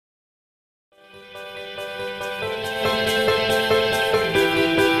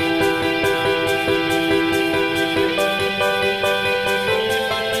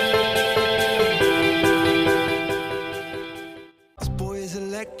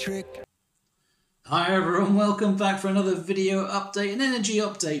electric. Hi everyone, welcome back for another video update, an energy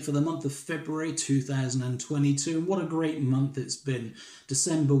update for the month of February 2022. And what a great month it's been.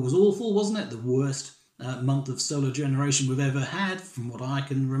 December was awful, wasn't it? The worst month of solar generation we've ever had, from what I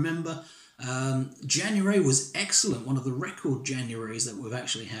can remember. January was excellent, one of the record Januaries that we've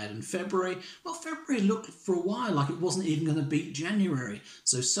actually had. In February, well, February looked for a while like it wasn't even going to beat January.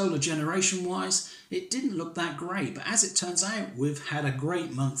 So solar generation wise, it didn't look that great. But as it turns out, we've had a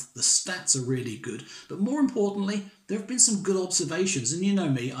great month. The stats are really good. But more importantly, there have been some good observations. And you know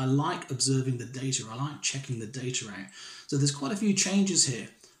me, I like observing the data. I like checking the data out. So there's quite a few changes here.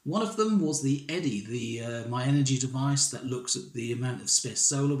 One of them was the Eddi, the Myenergi device that looks at the amount of spare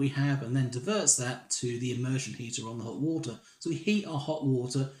solar we have and then diverts that to the immersion heater on the hot water. So we heat our hot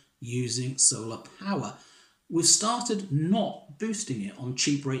water using solar power. We've started not boosting it on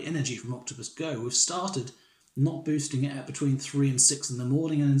cheap rate energy from OCTOPUS Go. We've started not boosting it at between 3 and 6 in the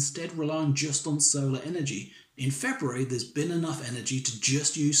morning and instead relying just on solar energy. In February, there's been enough energy to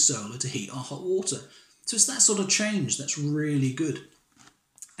just use solar to heat our hot water. So it's that sort of change that's really good.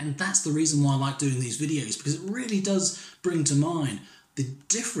 And that's the reason why I like doing these videos, because it really does bring to mind the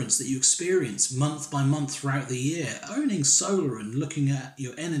difference that you experience month by month throughout the year. Owning solar and looking at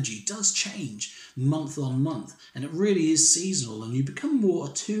your energy does change month on month, and it really is seasonal, and you become more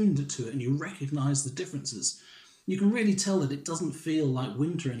attuned to it and you recognise the differences. You can really tell that it doesn't feel like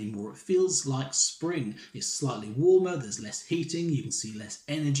winter anymore. It feels like spring. It's slightly warmer, there's less heating, you can see less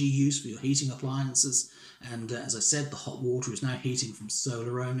energy use for your heating appliances. And as I said, the hot water is now heating from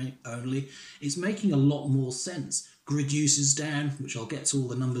solar only. It's making a lot more sense. Grid use is down, which I'll get to all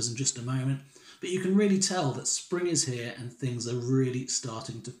the numbers in just a moment. But you can really tell that spring is here and things are really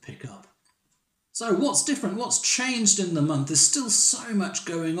starting to pick up. So what's different? What's changed in the month? There's still so much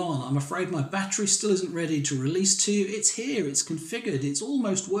going on. I'm afraid my battery still isn't ready to release to you. It's here, it's configured, it's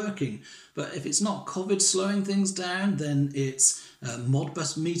almost working. But if it's not COVID slowing things down, then it's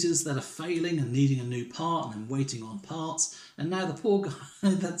Modbus meters that are failing and needing a new part and then waiting on parts. And now the poor guy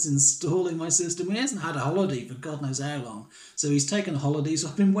that's installing my system, he hasn't had a holiday for God knows how long. So he's taken a holiday, so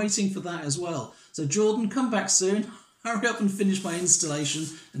I've been waiting for that as well. So Jordan, come back soon. Hurry up and finish my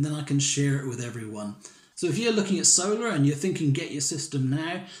installation and then I can share it with everyone. So if you're looking at solar and you're thinking get your system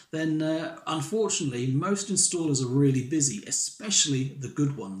now, then unfortunately most installers are really busy, especially the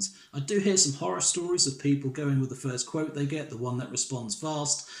good ones. I do hear some horror stories of people going with the first quote they get, the one that responds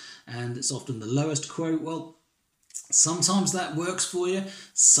fast, and it's often the lowest quote. Well, sometimes that works for you,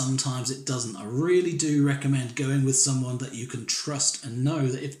 sometimes it doesn't. I really do recommend going with someone that you can trust and know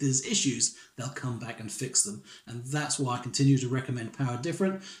that if there's issues, they'll come back and fix them. And that's why I continue to recommend Power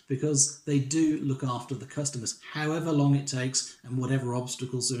Different, because they do look after the customers, however long it takes and whatever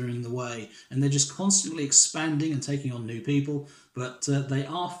obstacles are in the way. And they're just constantly expanding and taking on new people, but they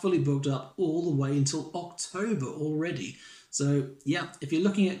are fully booked up all the way until October already. So yeah, if you're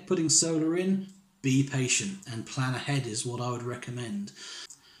looking at putting solar in, be patient and plan ahead is what I would recommend.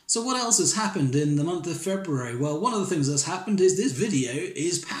 So what else has happened in the month of February? Well, one of the things that's happened is this video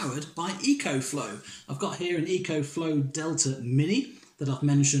is powered by EcoFlow. I've got here an EcoFlow Delta Mini that I've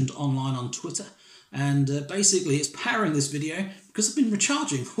mentioned online on Twitter. And basically it's powering this video because I've been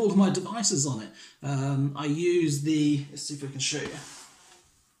recharging all of my devices on it. I use the, let's see if I can show you.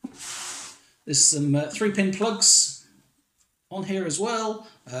 There's some 3-pin plugs on here as well,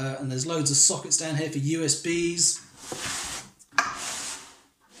 and there's loads of sockets down here for USBs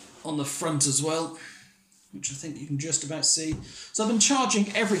on the front as well, which I think you can just about see. So I've been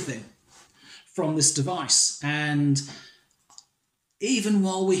charging everything from this device, and even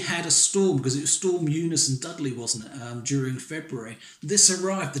while we had a storm, because it was Storm Eunice and Dudley, wasn't it, during February, this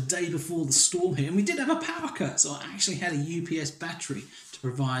arrived the day before the storm hit, and we did have a power cut, so I actually had a UPS battery to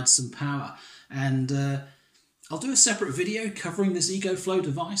provide some power. And I'll do a separate video covering this EcoFlow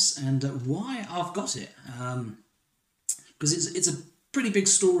device and why I've got it, because it's a pretty big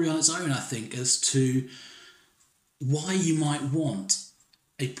story on its own, I think, as to why you might want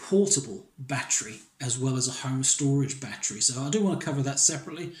a portable battery as well as a home storage battery. So I do want to cover that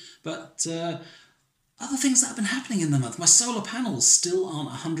separately, but other things that have been happening in the month. My solar panels still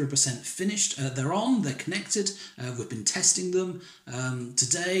aren't 100% finished. They're on, they're connected, we've been testing them.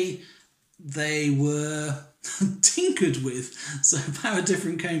 Today they were tinkered with. So Power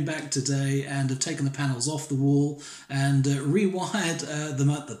Different came back today and have taken the panels off the wall and rewired them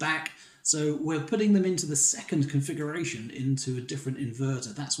at the back So we're putting them into the second configuration into a different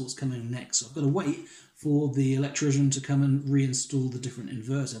inverter. That's what's coming next. So I've got to wait for the electrician to come and reinstall the different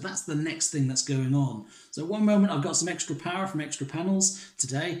inverter. That's the next thing that's going on. So at one moment I've got some extra power from extra panels.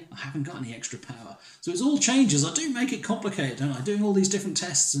 Today I haven't got any extra power. So it's all changes. I do make it complicated, don't I? Doing all these different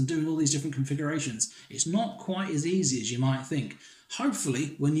tests and doing all these different configurations. It's not quite as easy as you might think.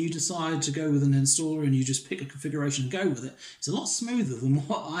 Hopefully, when you decide to go with an installer and you just pick a configuration and go with it, it's a lot smoother than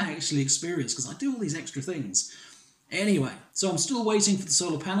what I actually experience because I do all these extra things. Anyway, so I'm still waiting for the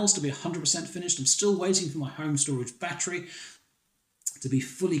solar panels to be 100% finished. I'm still waiting for my home storage battery to be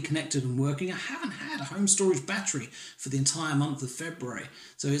fully connected and working. I haven't had a home storage battery for the entire month of February.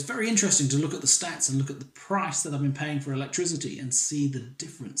 So it's very interesting to look at the stats and look at the price that I've been paying for electricity and see the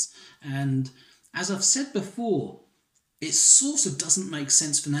difference. And as I've said before, it sort of doesn't make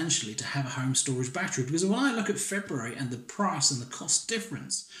sense financially to have a home storage battery, because when I look at February and the price and the cost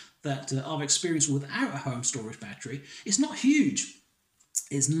difference that I've experienced without a home storage battery, it's not huge.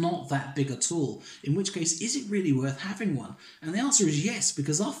 It's not that big at all. In which case, is it really worth having one? And the answer is yes,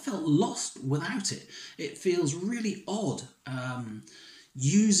 because I felt lost without it. It feels really odd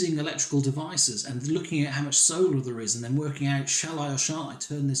using electrical devices and looking at how much solar there is and then working out, shall I or shan't I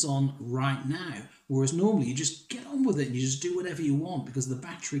turn this on right now? Whereas normally you just get on with it and you just do whatever you want because the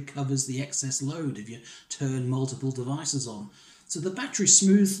battery covers the excess load if you turn multiple devices on. So the battery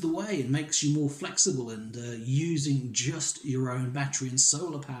smooths the way and makes you more flexible and using just your own battery and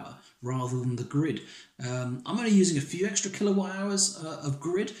solar power rather than the grid. I'm only using a few extra kilowatt hours of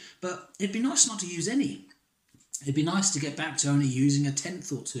grid, but it'd be nice not to use any. It'd be nice to get back to only using a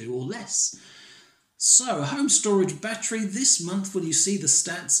tenth or two or less. So a home storage battery this month, when you see the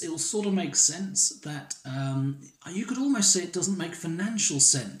stats, it will sort of make sense that you could almost say it doesn't make financial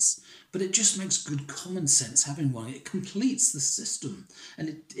sense, but it just makes good common sense having one. It completes the system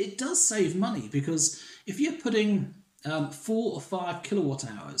and it does save money, because if you're putting 4 or 5 kilowatt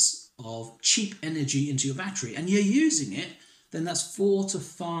hours of cheap energy into your battery and you're using it, then that's 4 to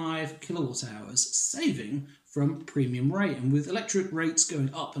 5 kilowatt hours saving from premium rate. And with electric rates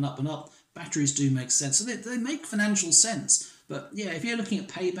going up and up and up, batteries do make sense. So they make financial sense. But yeah, if you're looking at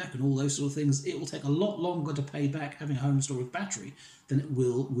payback and all those sort of things, it will take a lot longer to pay back having a home storage battery than it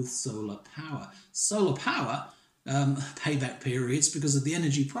will with solar power. Solar power payback periods, because of the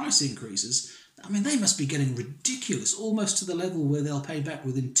energy price increases, I mean, they must be getting ridiculous, almost to the level where they'll pay back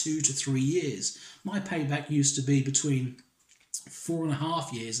within 2 to 3 years. My payback used to be between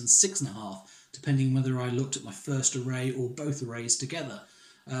 4.5 years and 6.5, depending whether I looked at my first array or both arrays together.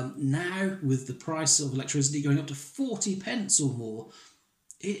 Now, with the price of electricity going up to 40 pence or more,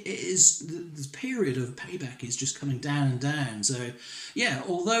 the period of payback is just coming down and down. So yeah,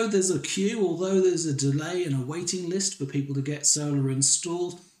 although there's a queue, although there's a delay and a waiting list for people to get solar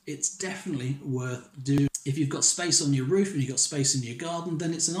installed, it's definitely worth doing. If you've got space on your roof and you've got space in your garden,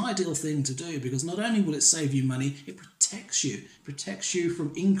 then it's an ideal thing to do, because not only will it save you money, it protects you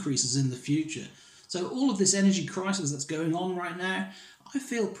from increases in the future. So all of this energy crisis that's going on right now, I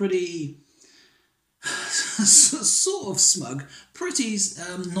feel pretty sort of smug, pretty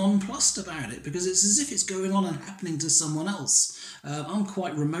nonplussed about it, because it's as if it's going on and happening to someone else. I'm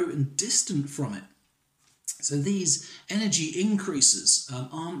quite remote and distant from it. So these energy increases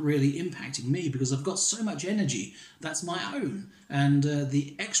aren't really impacting me, because I've got so much energy that's my own. And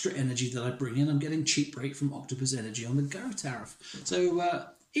the extra energy that I bring in, I'm getting cheap rate from OCTOPUS Energy on the Go tariff. So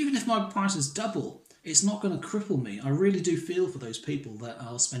even if my prices double, it's not going to cripple me. I really do feel for those people that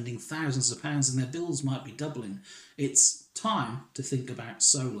are spending thousands of pounds and their bills might be doubling. It's time to think about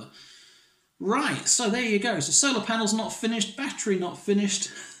solar. Right, so there you go. So solar panels not finished, battery not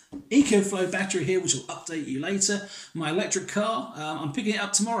finished. EcoFlow battery here, which will update you later. My electric car, I'm picking it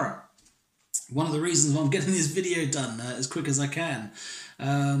up tomorrow. One of the reasons why I'm getting this video done as quick as I can.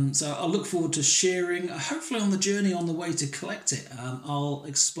 So I'll look forward to sharing, hopefully on the journey on the way to collect it. I'll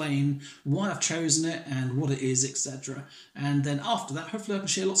explain why I've chosen it and what it is, etc. And then after that, hopefully I can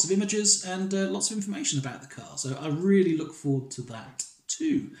share lots of images and lots of information about the car. So I really look forward to that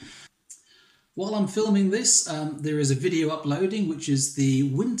too. While I'm filming this, there is a video uploading, which is the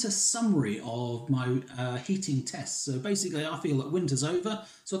winter summary of my heating tests. So basically, I feel that winter's over,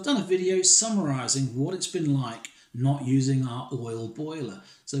 so I've done a video summarising what it's been like not using our oil boiler.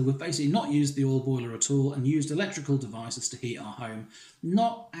 So we've basically not used the oil boiler at all and used electrical devices to heat our home,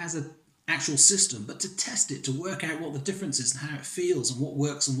 not as an actual system, but to test it, to work out what the difference is and how it feels and what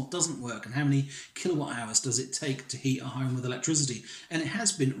works and what doesn't work and how many kilowatt hours does it take to heat our home with electricity. And it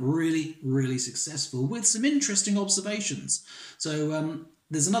has been really, really successful with some interesting observations. So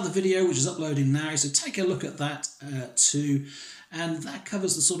there's another video which is uploading now, so take a look at that too. And that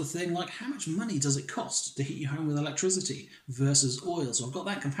covers the sort of thing like how much money does it cost to heat your home with electricity versus oil. So I've got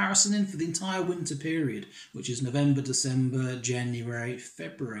that comparison in for the entire winter period, which is November, December, January,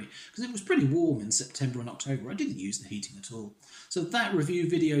 February, because it was pretty warm in September and October. I didn't use the heating at all. So that review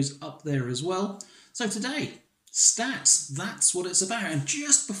video's up there as well. So today, stats, that's what it's about. And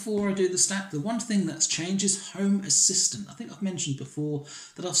just before I do the stat, the one thing that's changed is Home Assistant. I think I've mentioned before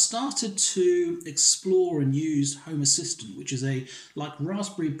that I've started to explore and use Home Assistant, which is a like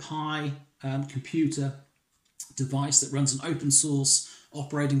Raspberry Pi computer device that runs an open source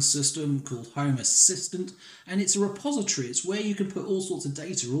operating system called Home Assistant, and it's a repository. It's where you can put all sorts of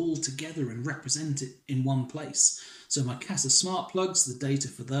data all together and represent it in one place. So my Casa smart plugs, the data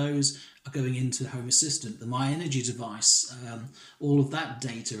for those are going into Home Assistant. The Myenergi device, all of that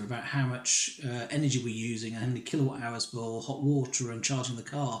data about how much energy we're using and how many kilowatt hours for hot water and charging the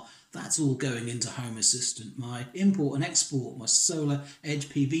car, that's all going into Home Assistant. My import and export, my Solaredge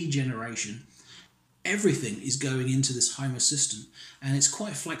PV generation, everything is going into this Home Assistant, and it's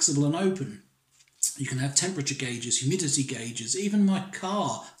quite flexible and open. You can have temperature gauges, humidity gauges, even my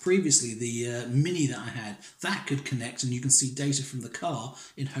car, previously the Mini that I had, that could connect and you can see data from the car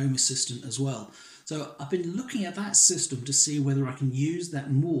in Home Assistant as well. So I've been looking at that system to see whether I can use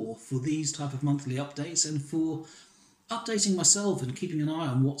that more for these type of monthly updates and for updating myself and keeping an eye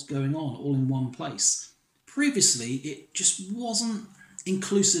on what's going on all in one place. Previously, it just wasn't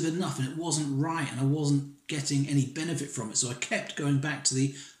inclusive enough and it wasn't right and I wasn't getting any benefit from it. So I kept going back to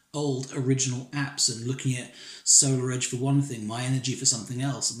the old original apps and looking at Solaredge for one thing, Myenergi for something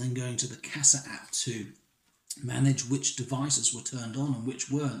else, and then going to the Casa app to manage which devices were turned on and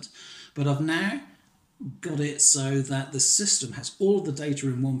which weren't. But I've now got it so that the system has all of the data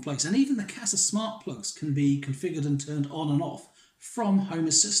in one place, and even the Casa smart plugs can be configured and turned on and off from Home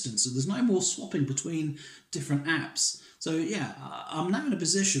Assistant, so there's no more swapping between different apps. So yeah, I'm now in a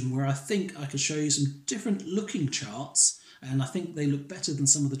position where I think I can show you some different looking charts, and I think they look better than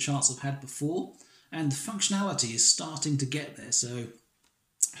some of the charts I've had before, and the functionality is starting to get there. So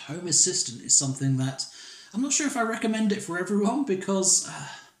Home Assistant is something that I'm not sure if I recommend it for everyone, because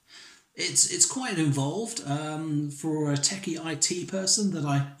it's quite involved. For a techie IT person that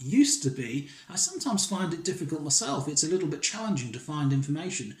I used to be, I sometimes find it difficult myself. It's a little bit challenging to find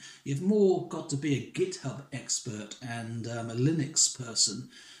information. You've more got to be a GitHub expert and a Linux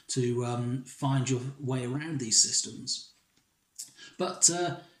person to find your way around these systems. But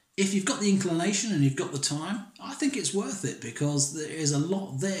if you've got the inclination and you've got the time, I think it's worth it, because there is a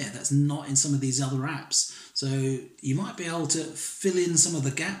lot there that's not in some of these other apps. So you might be able to fill in some of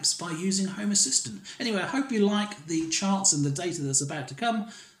the gaps by using Home Assistant. Anyway, I hope you like the charts and the data that's about to come.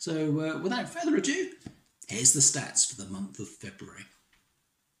 So without further ado, here's the stats for the month of February.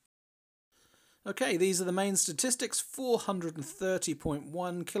 Okay, these are the main statistics.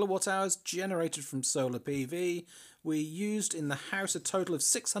 430.1 kilowatt hours generated from solar PV. We used in the house a total of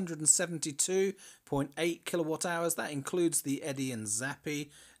 672.8 kilowatt hours. That includes the Eddi and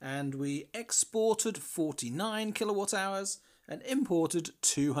Zappi. And we exported 49 kilowatt hours and imported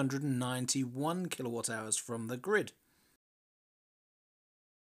 291 kilowatt hours from the grid.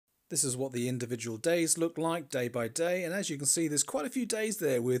 This is what the individual days look like day by day, and as you can see there's quite a few days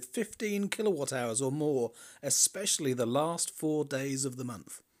there with 15 kilowatt hours or more, especially the last 4 days of the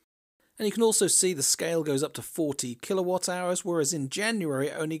month. And you can also see the scale goes up to 40 kilowatt hours, whereas in January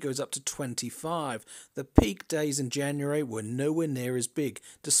it only goes up to 25. The peak days in January were nowhere near as big,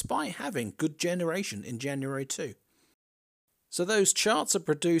 despite having good generation in January too. So those charts are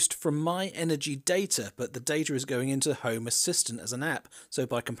produced from Myenergi data, but the data is going into Home Assistant as an app. So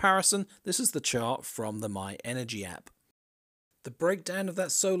by comparison, this is the chart from the Myenergi app. The breakdown of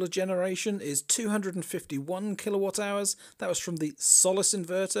that solar generation is 251 kilowatt hours. That was from the Solis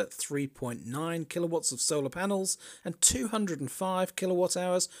inverter, 3.9 kilowatts of solar panels, and 205 kilowatt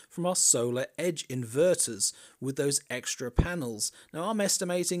hours from our Solaredge inverters with those extra panels. Now I'm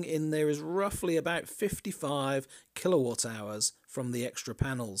estimating in there is roughly about 55 kilowatt hours from the extra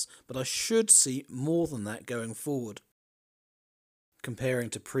panels, but I should see more than that going forward. Comparing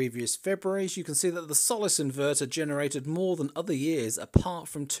to previous Februaries, you can see that the Solis inverter generated more than other years apart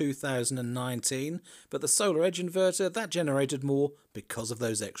from 2019, but the Solaredge inverter, that generated more because of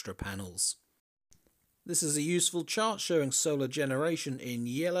those extra panels. This is a useful chart showing solar generation in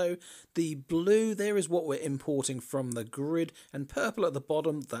yellow. The blue there is what we're importing from the grid, and purple at the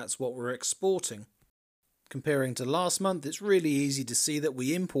bottom, that's what we're exporting. Comparing to last month, it's really easy to see that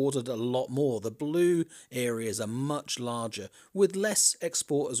we imported a lot more. The blue areas are much larger, with less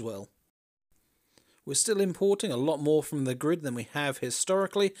export as well. We're still importing a lot more from the grid than we have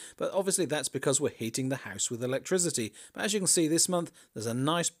historically, but obviously that's because we're heating the house with electricity. But as you can see this month, there's a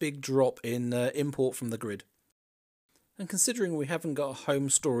nice big drop in import from the grid. And considering we haven't got a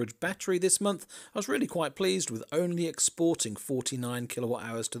home storage battery this month, I was really quite pleased with only exporting 49 kilowatt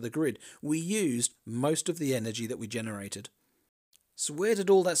hours to the grid. We used most of the energy that we generated. So where did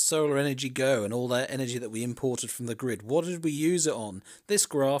all that solar energy go and all that energy that we imported from the grid? What did we use it on? This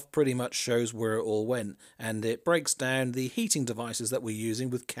graph pretty much shows where it all went, and it breaks down the heating devices that we're using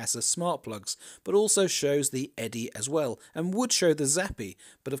with Casa smart plugs, but also shows the Eddi as well, and would show the Zappi.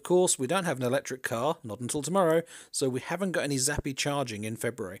 But of course we don't have an electric car, not until tomorrow, so we haven't got any Zappi charging in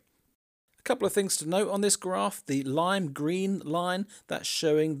February. A couple of things to note on this graph. The lime green line, that's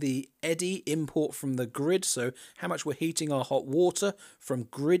showing the Eddi import from the grid, so how much we're heating our hot water from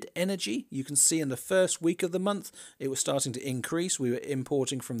grid energy. You can see in the first week of the month it was starting to increase. We were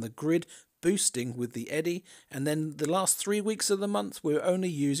importing from the grid, boosting with the Eddi, and then the last 3 weeks of the month we were only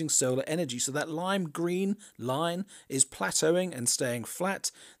using solar energy. So that lime green line is plateauing and staying flat.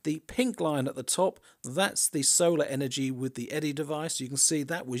 The pink line at the top, that's the solar energy with the Eddi device. You can see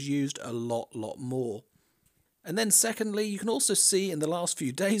that was used a lot more. And then secondly, you can also see in the last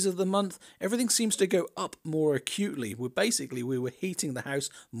few days of the month, everything seems to go up more acutely. We were heating the house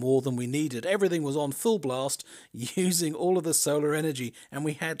more than we needed. Everything was on full blast, using all of the solar energy, and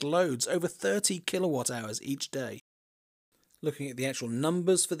we had loads, over 30 kilowatt hours each day. Looking at the actual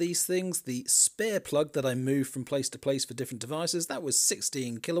numbers for these things, the spare plug that I moved from place to place for different devices, that was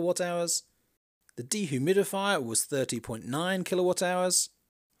 16 kilowatt hours. The dehumidifier was 30.9 kilowatt hours.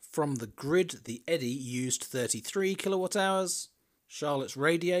 From the grid, the Eddi used 33 kilowatt hours. Charlotte's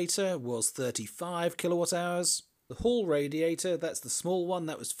radiator was 35 kilowatt hours. The hall radiator, that's the small one,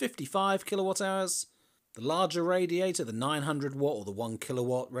 that was 55 kilowatt hours. The larger radiator, the 900 watt or the 1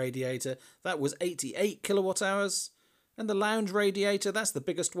 kilowatt radiator, that was 88 kilowatt hours. And the lounge radiator, that's the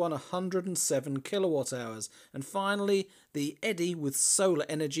biggest one, 107 kilowatt hours. And finally, the Eddi with solar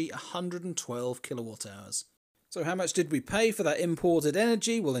energy, 112 kilowatt hours. So how much did we pay for that imported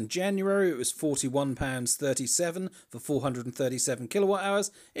energy? Well, in January it was £41.37 for 437 kilowatt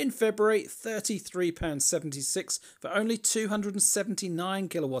hours. In February, £33.76 for only 279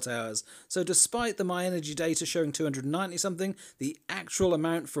 kilowatt hours. So despite the Myenergi data showing 290 something, the actual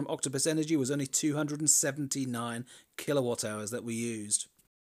amount from OCTOPUS Energy was only 279 kilowatt hours that we used.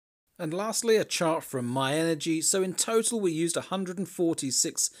 And lastly, a chart from Myenergi. So in total, we used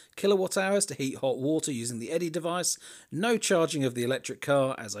 146 kilowatt hours to heat hot water using the Eddi device. No charging of the electric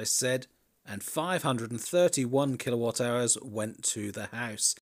car, as I said, and 531 kilowatt hours went to the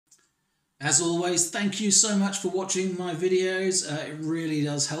house. As always, thank you so much for watching my videos. It really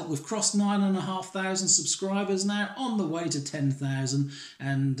does help. We've crossed 9,500 subscribers now, on the way to 10,000.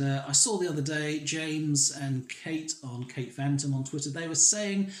 And I saw the other day James and Kate on Kate Phantom on Twitter. They were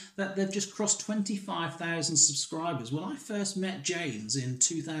saying that they've just crossed 25,000 subscribers. When I first met James in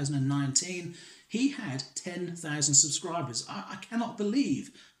 2019, he had 10,000 subscribers. I cannot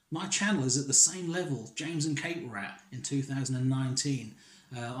believe my channel is at the same level James and Kate were at in 2019.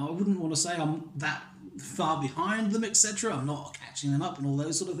 I wouldn't want to say I'm that far behind them, etc. I'm not catching them up and all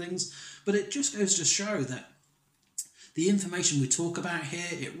those sort of things. But it just goes to show that the information we talk about here,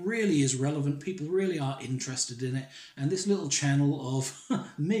 it really is relevant. People really are interested in it. And this little channel of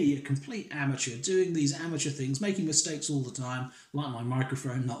me, a complete amateur, doing these amateur things, making mistakes all the time, like my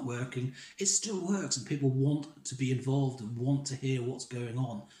microphone not working, it still works and people want to be involved and want to hear what's going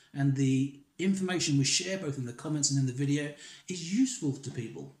on. And the information we share both in the comments and in the video is useful to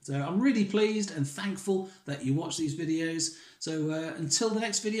people. So I'm really pleased and thankful that you watch these videos. So until the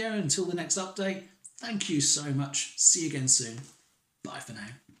next video, until the next update, thank you so much. See you again soon. Bye for now.